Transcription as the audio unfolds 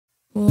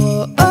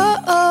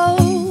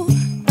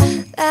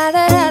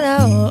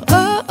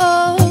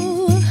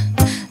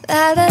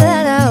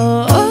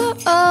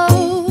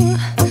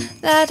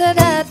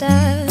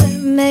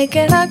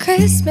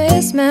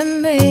Christmas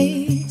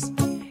memories.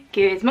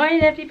 Good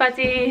morning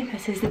everybody.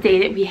 This is the day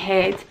that we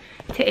head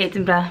to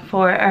Edinburgh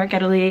for our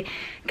girly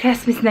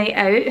Christmas night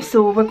out.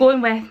 So we're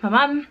going with my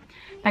mum,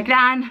 my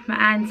gran, my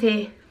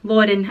auntie,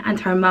 Lauren and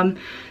her mum.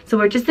 So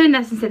we're just doing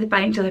this instead of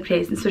buying each other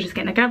presents. So we're just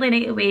getting a girly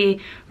night away.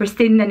 We're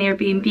staying in an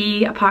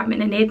Airbnb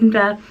apartment in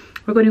Edinburgh.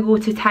 We're going to go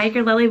to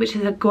Tiger Lily, which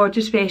is a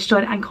gorgeous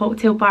restaurant and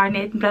cocktail bar in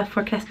Edinburgh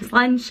for Christmas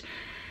lunch.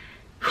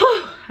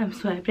 Whew, I'm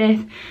so out of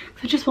breath.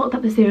 So I just walked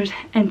up the stairs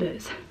in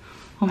boots.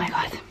 Oh my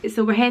god.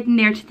 So we're heading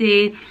there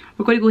today.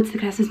 We're going to go to the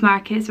Christmas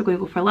markets, we're going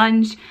to go for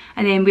lunch,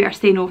 and then we are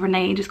staying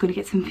overnight and just going to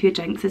get some few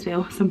drinks as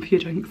well.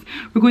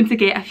 We're going to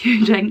get a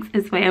few drinks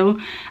as well.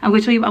 I'm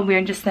going to show you what I'm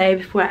wearing just now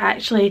before I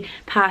actually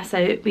pass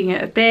out being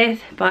out of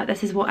breath, but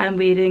this is what I'm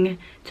wearing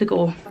to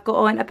go. I've got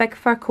on a big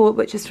fur coat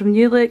which is from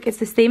New Look. It's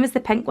the same as the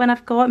pink one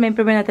I've got.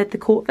 Remember when I did the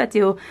coat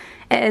video?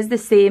 It is the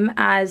same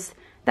as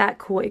that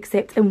coat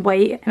except in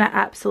white, and I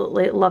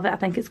absolutely love it. I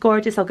think it's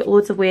gorgeous. I'll get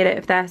loads of wear out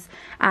of this,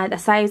 and I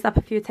sized up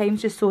a few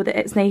times just so that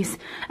it's nice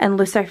and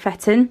looser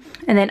fitting.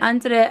 And then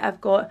under it I've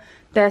got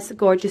this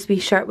gorgeous wee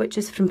shirt which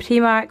is from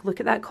Primark. Look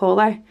at that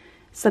collar.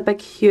 It's a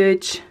big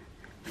huge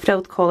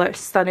frilled collar.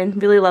 It's stunning.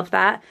 Really love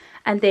that.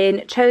 And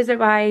then trouser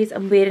wise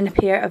I'm wearing a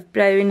pair of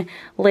brown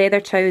leather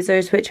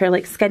trousers which are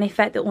like skinny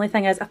fit. The only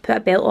thing is I've put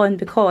a belt on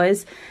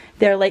because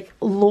they're like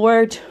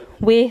lowered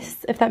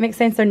waist, if that makes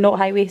sense. They're not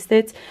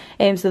high-waisted, so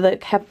they're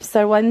like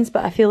hipster ones,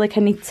 but I feel like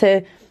I need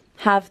to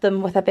have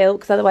them with a belt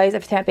because otherwise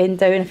every time I bend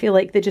down I feel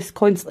like they just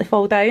constantly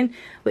fall down,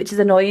 which is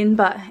annoying.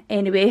 But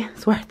anyway,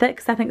 it's worth it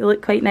because I think they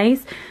look quite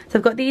nice. So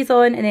I've got these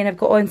on, and then I've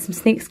got on some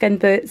snakeskin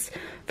boots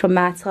from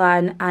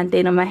Matalan, and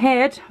then on my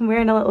head I'm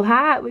wearing a little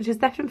hat which is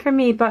different for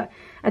me, but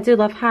I do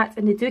love hats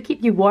and they do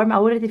keep you warm. I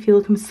already feel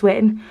like I'm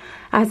sweating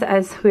as it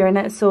is wearing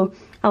it, so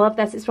I love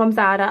this. It's from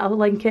Zara. I'll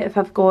link it if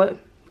I've got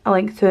a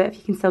link to it if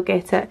you can still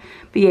get it.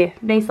 But yeah,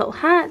 nice little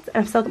hat.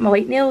 I've still got my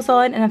white nails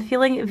on and I'm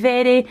feeling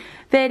very,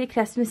 very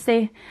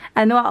Christmassy.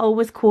 I know I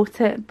always quote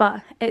it,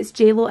 but it's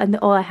JLo in the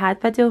All I Had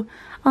video.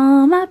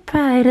 All my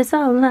pride is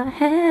all I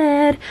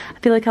had. I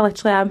feel like I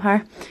literally am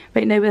her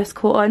right now with this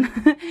coat on.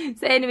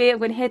 So anyway, I'm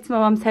going to head to my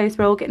mum's house.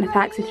 We're all getting a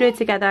taxi through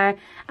together,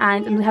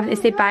 and I'm having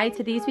to say bye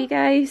to these wee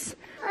guys.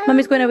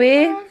 Mummy's going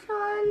away.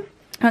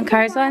 Want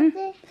cars on?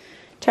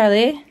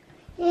 Charlie?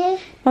 Yeah.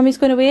 Mummy's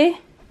going away?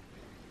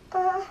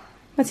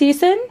 I'll see you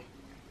soon.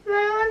 I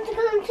want to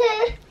come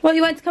too. What,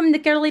 you want to come on the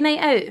girly night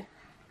out?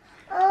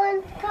 I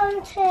want to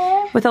come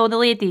too. With all the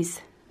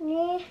ladies?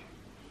 Yeah.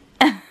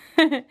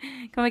 Can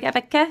we get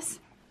a big kiss?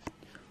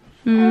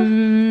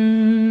 Mommy,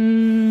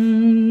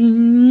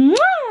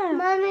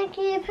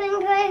 can you bring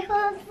my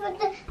clothes for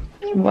the...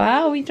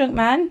 Wow, wee drunk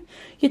man.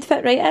 You'd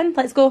fit right in.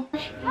 Let's go.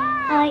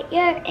 I like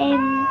your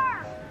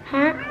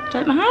hat. Do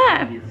you like my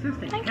hat?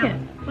 Thank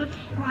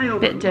you.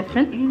 Bit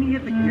different.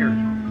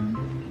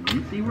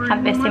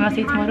 Have the best time. I'll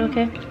see you tomorrow,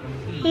 okay?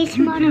 Hey,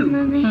 tomorrow,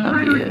 Mommy.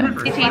 Love you.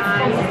 Cheese.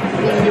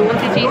 You want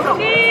the cheese? What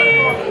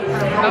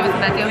was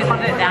that? Do you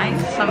want it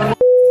nice?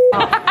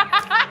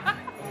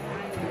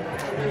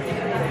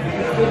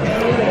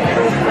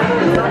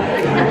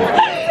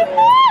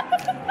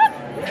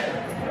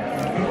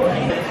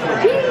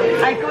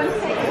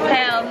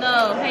 Hell no.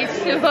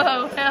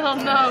 H2O. Hell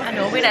no. I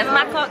know, where is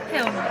my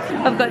cocktail?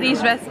 I've got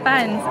these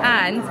wristbands,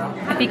 and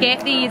if you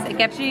get these, it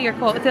gives you your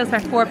cocktails for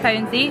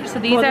 £4 each. So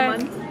these are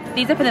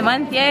for the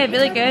month. Yeah,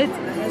 really good.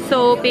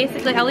 So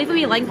basically, I'll leave a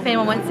wee link if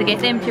anyone wants to get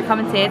them if you're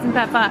coming to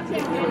Edinburgh. But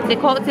the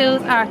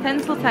cocktails are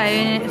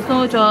Tinseltown,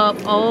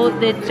 Snowdrop, all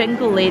the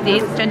Jingle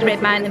Ladies, Gingerbread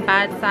Man and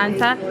Bad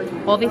Santa.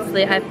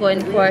 Obviously, I've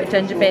gone for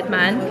Gingerbread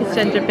Man because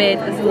gingerbread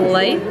is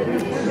life,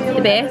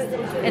 the best.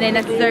 And then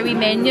this is our wee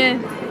menu.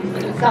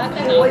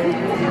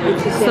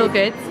 So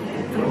good.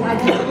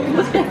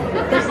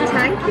 There's a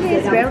tankery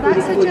as well,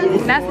 that's a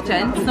gin. That's a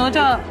gin.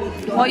 Snowdrop.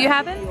 What are you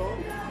having?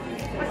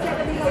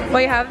 What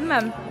are you having,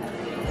 mum?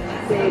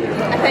 I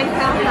think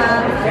I'll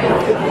have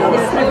the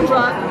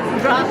snowdrop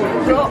drop.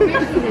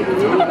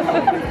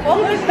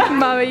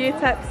 Mum, are you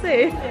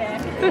tipsy? Yeah.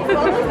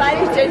 Followed by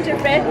the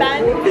gingerbread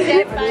man,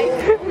 set by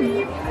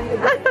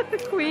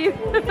Queen.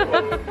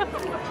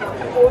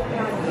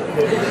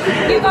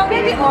 You've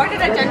already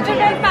ordered a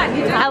gingerbread man.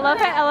 You I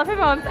love it. I love how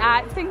Mum's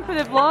acting for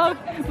the vlog.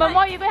 Mum,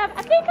 what are you going to have?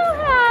 I think I'll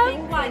have.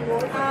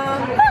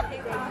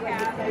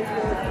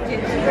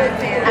 Gingerbread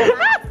man.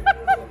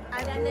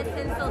 And then the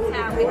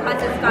Tinseltown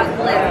because it's got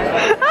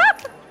glitter.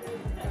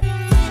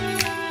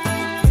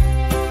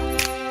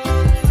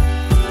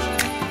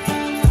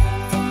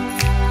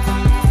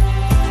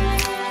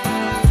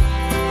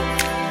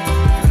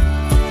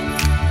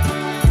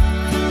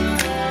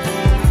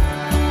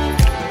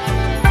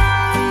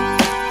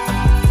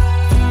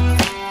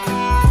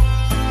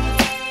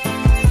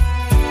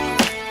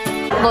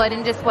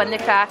 Lauren just won the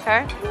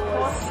cracker.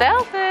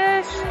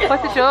 Selfish.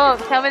 What's the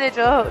joke? Tell me the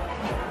joke.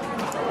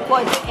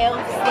 What do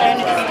elves learn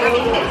at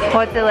school?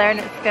 What do they learn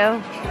at school?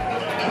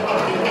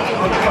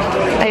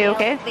 Are you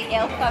okay? The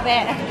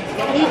alphabet.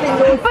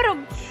 But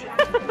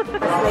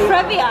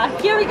Trivia,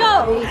 here we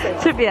go.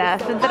 Trivia.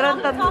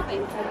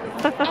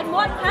 And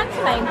what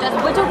pantomime does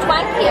Widow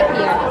Twanky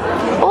appear?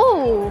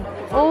 Oh,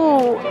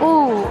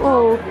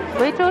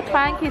 Widow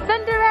Twanky,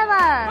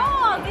 Cinderella.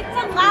 Oh, it's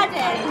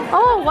Aladdin.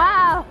 Oh,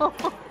 wow.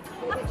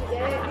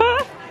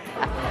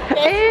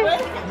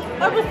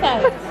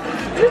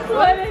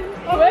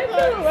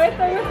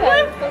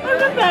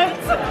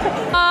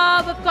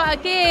 Oh, we've got a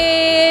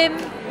game.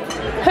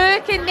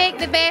 Who can make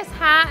the best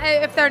hat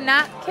out of their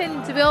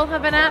napkin? Do we all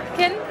have a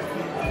napkin?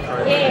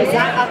 Yeah. Is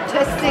that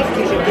artistic?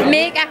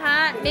 Make a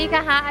hat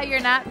out of your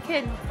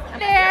napkin.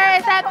 There,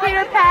 is that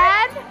Peter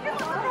Pan?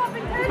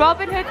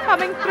 Robin Hood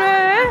coming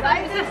through.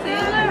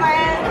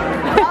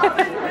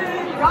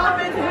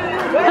 Robin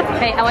Hood.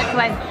 Okay, I want to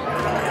win.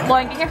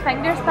 Lauren, get your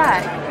fingers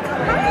back.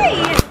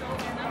 Hi.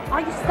 Oh,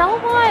 you still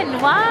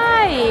won.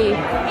 Why?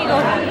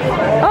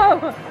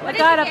 Oh, I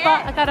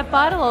got a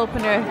bottle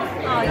opener.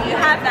 Oh, you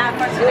have that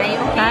for tonight,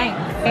 okay?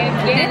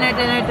 Thanks. Dinner.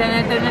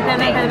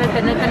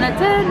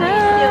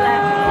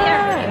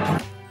 Here.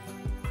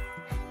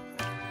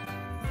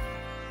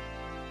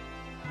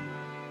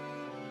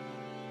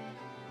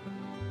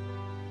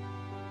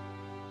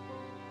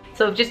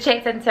 So we've just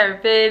checked into our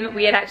room.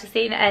 We are actually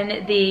staying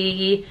in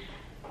the,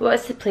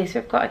 what's the place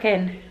we've got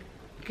again?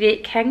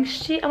 Great King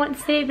Street, I want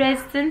to say,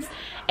 residence.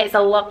 It's a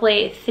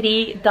lovely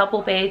 3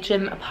 double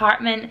bedroom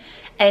apartment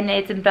in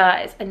Edinburgh.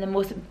 It's in the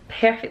most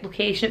perfect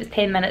location. It was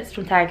 10 minutes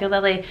from Tiger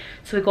Lily.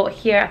 So we got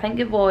here, I think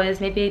it was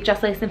maybe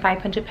just less than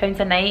 £500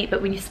 a night,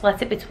 but when you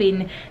split it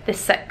between the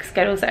 6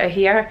 girls that are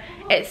here,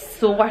 it's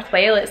so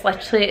worthwhile. It's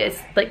literally,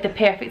 it's like the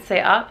perfect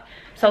setup.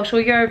 So I'll show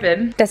you our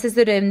room. This is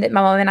the room that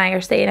my mum and I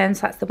are staying in.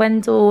 So that's the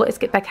window. It's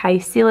got big high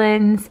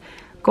ceilings,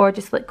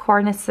 gorgeous like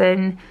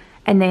cornicing.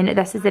 And then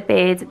this is the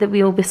bed that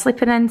we will be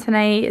sleeping in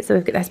tonight. So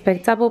we've got this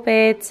big double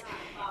bed.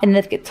 And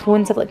they've got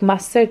tones of like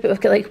mustard, but we've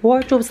got like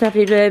wardrobes in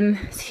every room.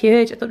 It's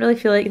huge. I don't really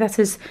feel like this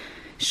is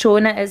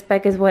showing it as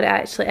big as what it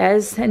actually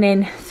is. And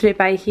then through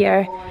by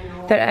here,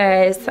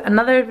 there is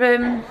another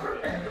room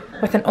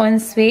with an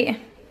ensuite.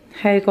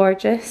 How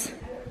gorgeous.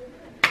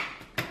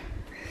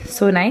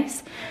 So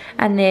nice.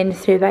 And then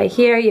through by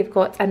here, you've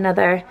got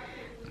another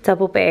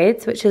double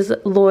bed, which is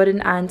Lauren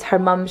and her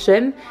mum's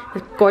room.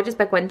 There's gorgeous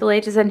big window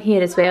ledges in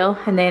here as well.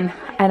 And then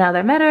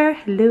another mirror,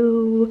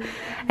 hello.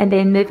 And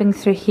then moving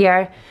through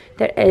here,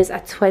 there is a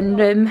twin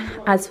room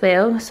as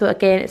well. So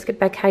again, it's got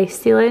big high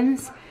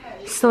ceilings.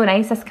 So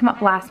nice. This came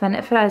up last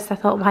minute for us. I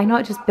thought, why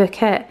not just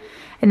book it?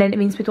 And then it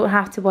means we don't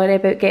have to worry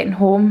about getting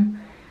home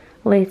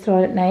later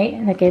on at night.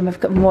 And again, we've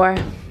got more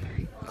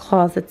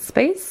closet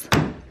space.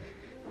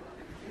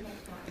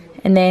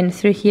 And then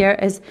through here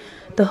is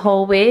the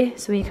hallway.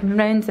 So when you come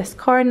around this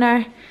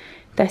corner,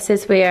 this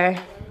is where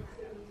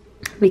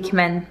we come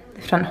in,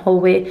 the front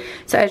hallway.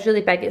 So it's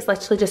really big. It's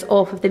literally just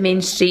off of the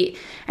main street,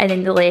 and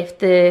then they left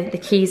the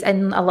keys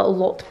in a little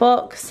locked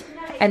box.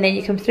 And then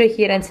you come through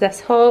here into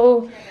this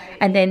hall,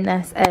 and then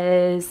this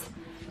is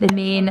the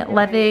main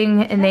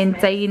living and then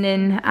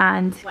dining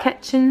and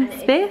kitchen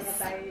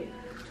space.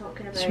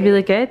 It's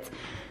really good.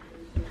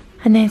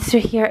 And then through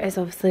here is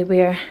obviously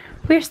where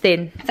we're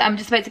staying. So I'm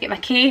just about to get my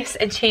case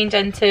and change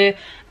into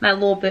my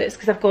low boots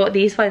because I've got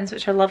these ones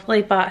which are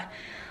lovely, but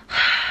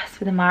it's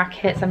for the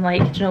markets. I'm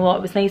like, do you know what,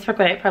 it was nice for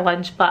going out for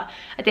lunch, but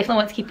I definitely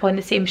want to keep on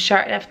the same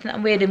shirt and everything that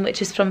I'm wearing,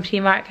 which is from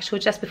Primark. I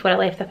showed just before I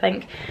left, I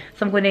think.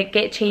 So I'm going to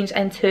get changed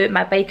into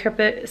my biker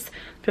boots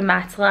from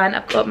Matalan.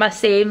 I've got my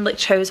same like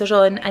trousers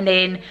on and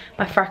then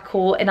my fur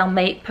coat, and I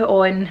might put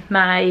on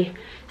my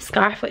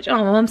scarf, which, oh,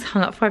 my mum's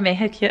hung up for me,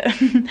 how cute.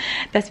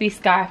 This wee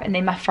scarf, and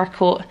then my fur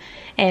coat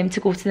to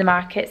go to the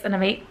markets. And I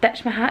might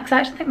ditch my hat because I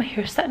actually think my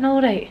hair's sitting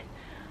alright.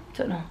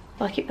 Don't know,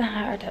 will I keep the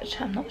hat or ditch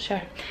it? I'm not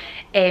sure.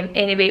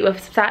 Anyway, we've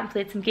sat and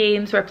played some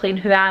games. We're playing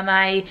Who Am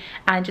I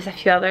and just a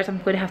few others. I'm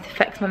going to have to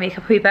fix my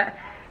makeup a wee bit.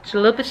 Just a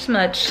little bit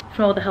smudged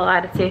from all the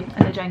hilarity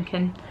and the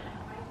drinking.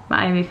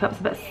 My eye makeup's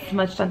a bit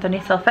smudged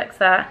underneath, so I'll fix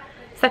that,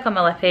 stick on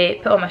my lippy,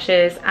 put on my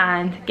shoes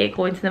and get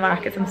going to the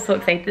markets. I'm so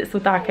excited, it's so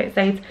dark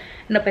outside,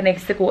 and it'll be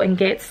nice to go and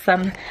get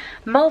some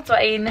mulled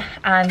wine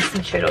and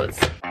some churros.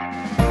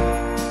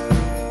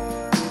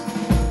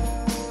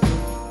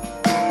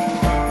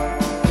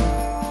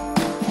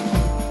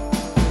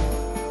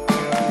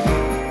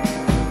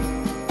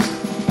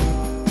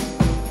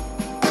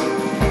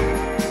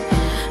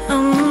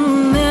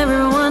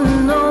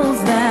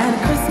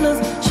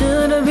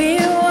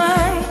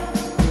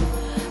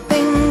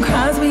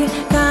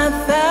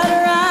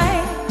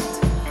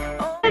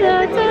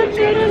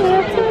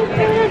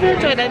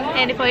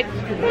 Any point.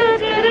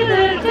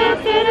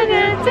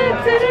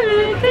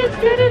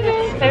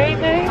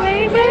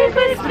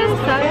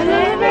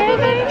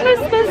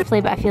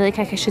 But I feel like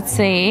I should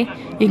say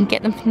you can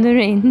get them from the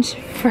range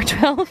for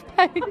 £12.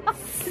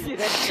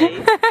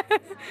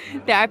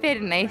 They are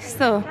very nice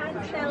though.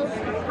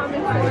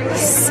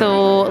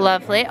 So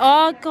lovely.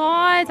 Oh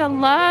god, I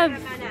love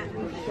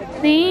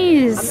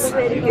these.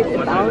 Look,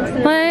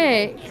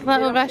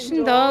 little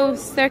Russian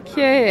dolls, they're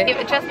cute.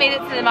 We've just made it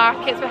to the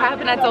markets, we're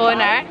having a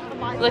doner.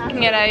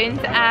 looking around,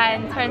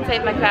 and turns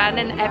out my gran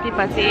and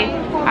everybody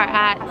are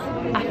at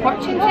a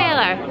fortune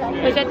teller,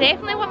 which I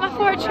definitely want my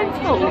fortune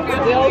told.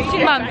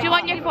 Mum, do you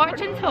want your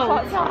fortune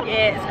told?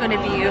 Yeah, it's going to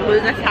be you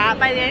losing a hat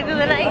by the end of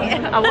the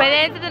night. By the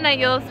end of the night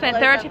you'll have spent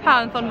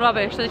 £30 on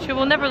rubbish that you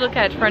will never look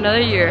at for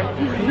another year.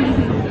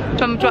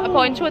 Do you want a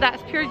poncho?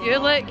 That's pure you,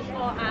 look.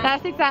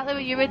 That's exactly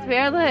what you would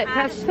wear, look.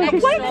 That's so what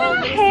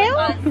the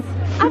hell?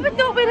 I would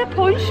not wear a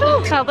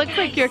poncho. That looks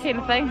like your kind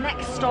of thing.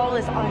 Next stall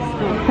is us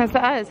though. Is it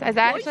us? Is it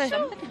actually?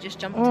 Somebody just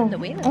jumped in the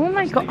way. Oh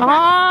my god.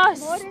 Ah,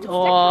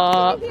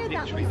 stop.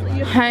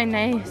 How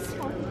nice.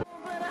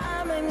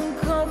 I'm in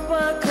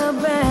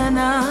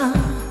Copacabana,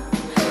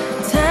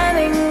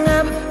 tanning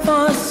up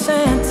for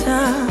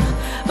Santa,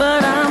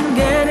 but I'm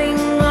getting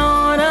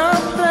on a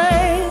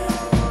plane,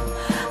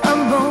 a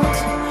boat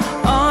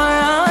or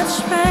a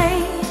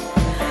train.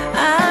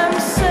 I'm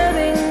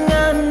setting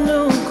a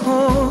new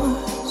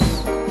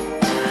course,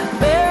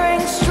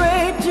 bearing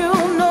straight due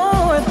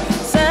north.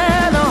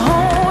 Santa,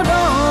 hold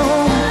on.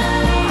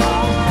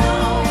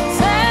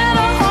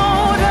 Santa,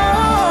 hold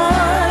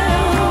on.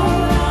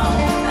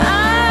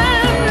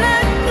 I'm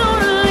not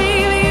gonna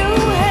leave you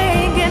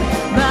hanging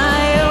by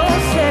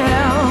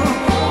yourself.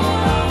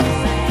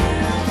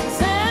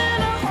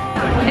 Santa,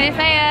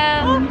 Anything?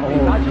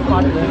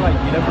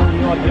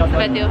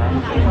 Video.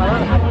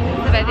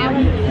 The video.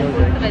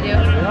 The video.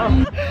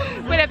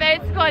 We're about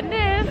to go on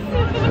this.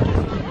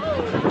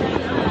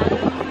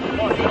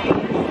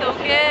 So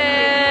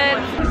good.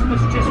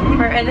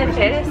 We're in the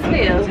Ferris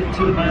wheel.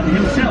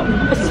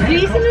 It's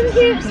freezing in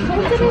here. It's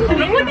cold in here. I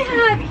know what they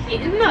had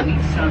eating them.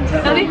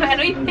 I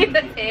know you made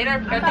the terror.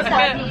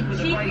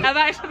 I'm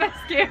actually a bit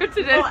scared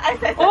to do.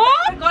 Oh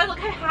my god, look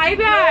how high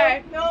we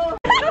are. No.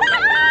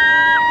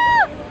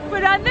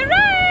 We're on the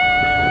ride.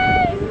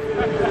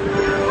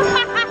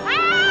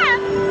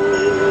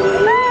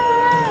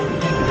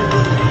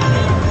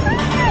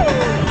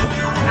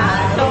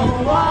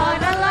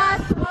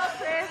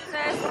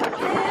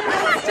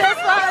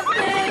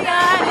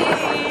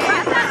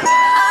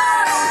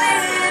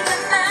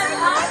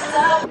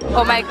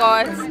 Oh my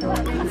god,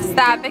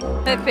 stabbing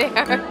the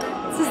bear.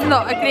 This is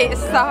not a great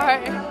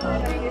start.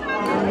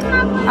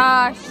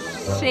 Ah,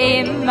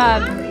 shame,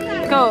 man.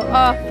 Go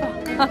off.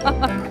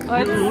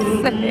 God's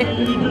sake.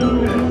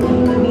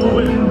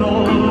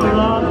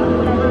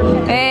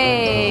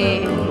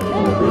 Hey.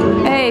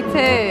 Hey,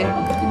 too.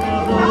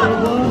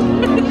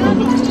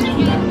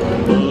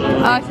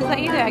 Oh, she's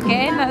letting you do it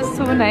again. That's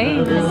so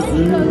nice.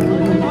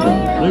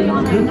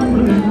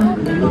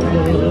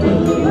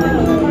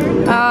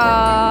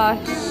 Ah,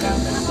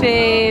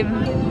 shame.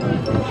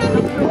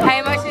 How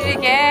much did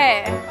you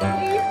get?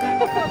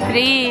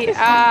 3.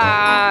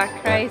 Ah,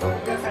 Christ.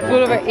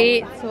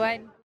 4/8 to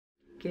win.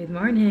 Good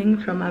morning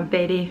from a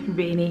very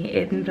rainy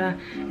Edinburgh.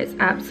 It's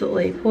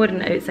absolutely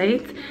pouring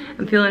outside.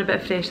 I'm feeling a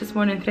bit fresh this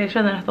morning,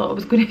 fresher than I thought I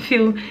was going to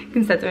feel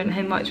considering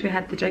how much we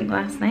had to drink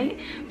last night.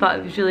 But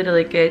it was really,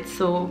 really good.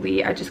 So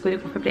we are just going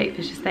to go for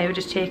breakfast just now. We're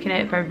just checking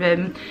out our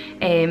room.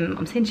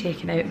 I'm saying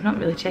checking out, we're not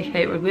really checking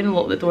out. We're going to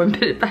lock the door and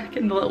put it back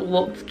in the little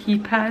locked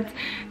keypad.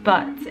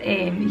 But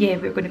yeah,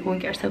 we're going to go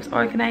and get ourselves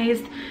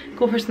organised,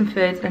 go for some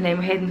food, and then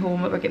we're heading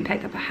home. We're getting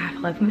picked up at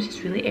 11:30, which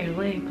is really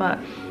early, but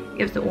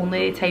it was the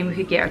only time we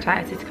could get our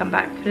taxi to come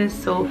back for us,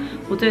 so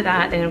we'll do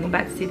that, then I'm going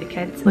back to see the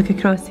kids. Look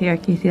across here,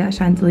 can you see that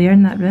chandelier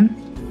in that room?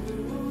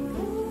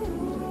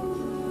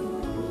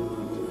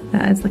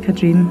 That is like a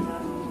dream.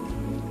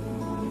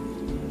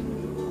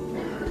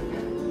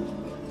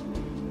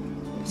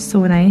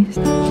 So nice.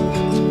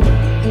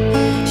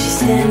 she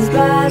stands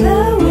by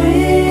the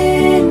window.